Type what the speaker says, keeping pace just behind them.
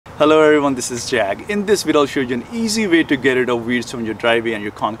Hello everyone, this is Jag. In this video I'll show you an easy way to get rid of weeds from your driveway and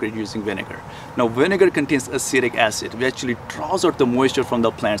your concrete using vinegar. Now vinegar contains acetic acid which actually draws out the moisture from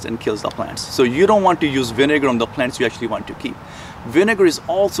the plants and kills the plants. So you don't want to use vinegar on the plants you actually want to keep. Vinegar is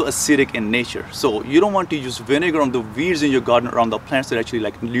also acidic in nature, so you don't want to use vinegar on the weeds in your garden around the plants that actually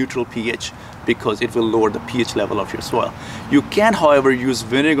like neutral pH, because it will lower the pH level of your soil. You can, however, use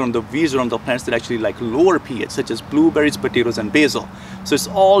vinegar on the weeds around the plants that actually like lower pH, such as blueberries, potatoes, and basil. So it's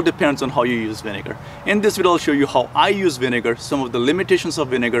all depends on how you use vinegar. In this video, I'll show you how I use vinegar, some of the limitations of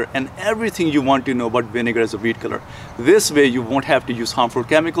vinegar, and everything you want to know about vinegar as a weed killer. This way, you won't have to use harmful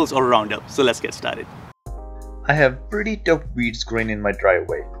chemicals or Roundup. So let's get started. I have pretty tough weeds growing in my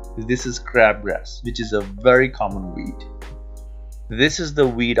driveway. This is crabgrass, which is a very common weed. This is the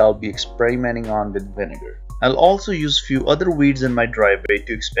weed I'll be experimenting on with vinegar. I'll also use few other weeds in my driveway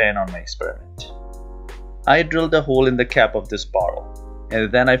to expand on my experiment. I drilled a hole in the cap of this bottle,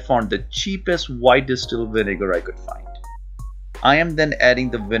 and then I found the cheapest white distilled vinegar I could find. I am then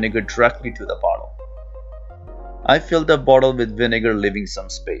adding the vinegar directly to the bottle. I filled the bottle with vinegar, leaving some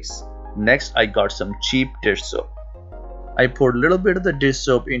space. Next, I got some cheap dish soap. I poured a little bit of the dish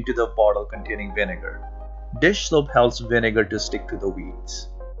soap into the bottle containing vinegar. Dish soap helps vinegar to stick to the weeds.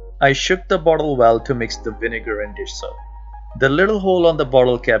 I shook the bottle well to mix the vinegar and dish soap. The little hole on the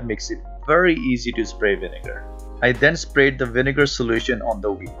bottle cap makes it very easy to spray vinegar. I then sprayed the vinegar solution on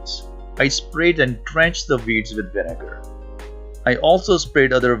the weeds. I sprayed and drenched the weeds with vinegar. I also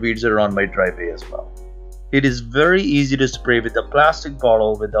sprayed other weeds around my driveway as well. It is very easy to spray with a plastic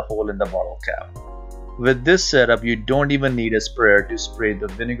bottle with a hole in the bottle cap. With this setup, you don't even need a sprayer to spray the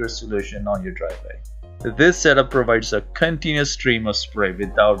vinegar solution on your driveway. This setup provides a continuous stream of spray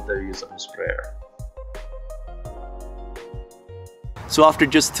without the use of a sprayer. So after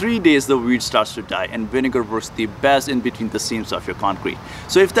just 3 days, the weed starts to die, and vinegar works the best in between the seams of your concrete.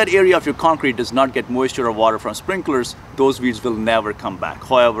 So if that area of your concrete does not get moisture or water from sprinklers, those weeds will never come back.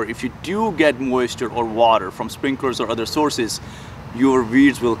 However, if you do get moisture or water from sprinklers or other sources, your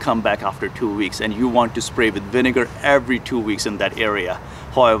weeds will come back after 2 weeks, and you want to spray with vinegar every 2 weeks in that area.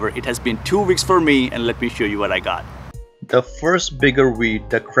 However, it has been 2 weeks for me, and let me show you what I got. The first bigger weed,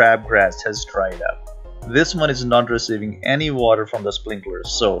 the crabgrass, has dried up. This one is not receiving any water from the sprinklers,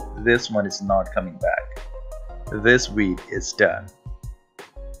 so this one is not coming back. This weed is done.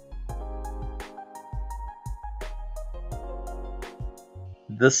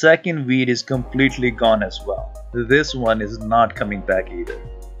 The second weed is completely gone as well. This one is not coming back either.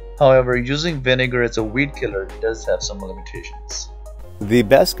 However, using vinegar as a weed killer does have some limitations. The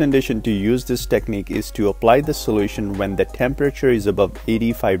best condition to use this technique is to apply the solution when the temperature is above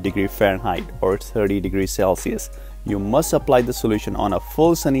 85 degrees Fahrenheit or 30 degrees Celsius. You must apply the solution on a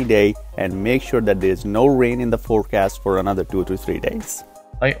full sunny day and make sure that there is no rain in the forecast for another 2 to 3 days.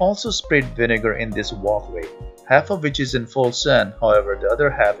 I also sprayed vinegar in this walkway, half of which is in full sun, however the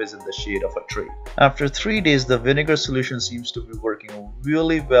other half is in the shade of a tree. After 3 days, the vinegar solution seems to be working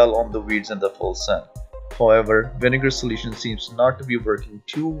really well on the weeds in the full sun. However, vinegar solution seems not to be working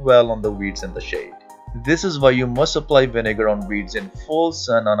too well on the weeds in the shade. This is why you must apply vinegar on weeds in full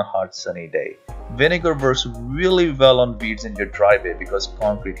sun on a hot sunny day. Vinegar works really well on weeds in your driveway because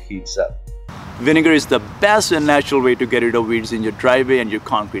concrete heats up. Vinegar is the best and natural way to get rid of weeds in your driveway and your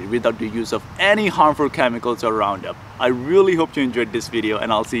concrete without the use of any harmful chemicals or Roundup. I really hope you enjoyed this video,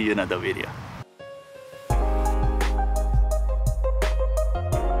 and I'll see you in another video.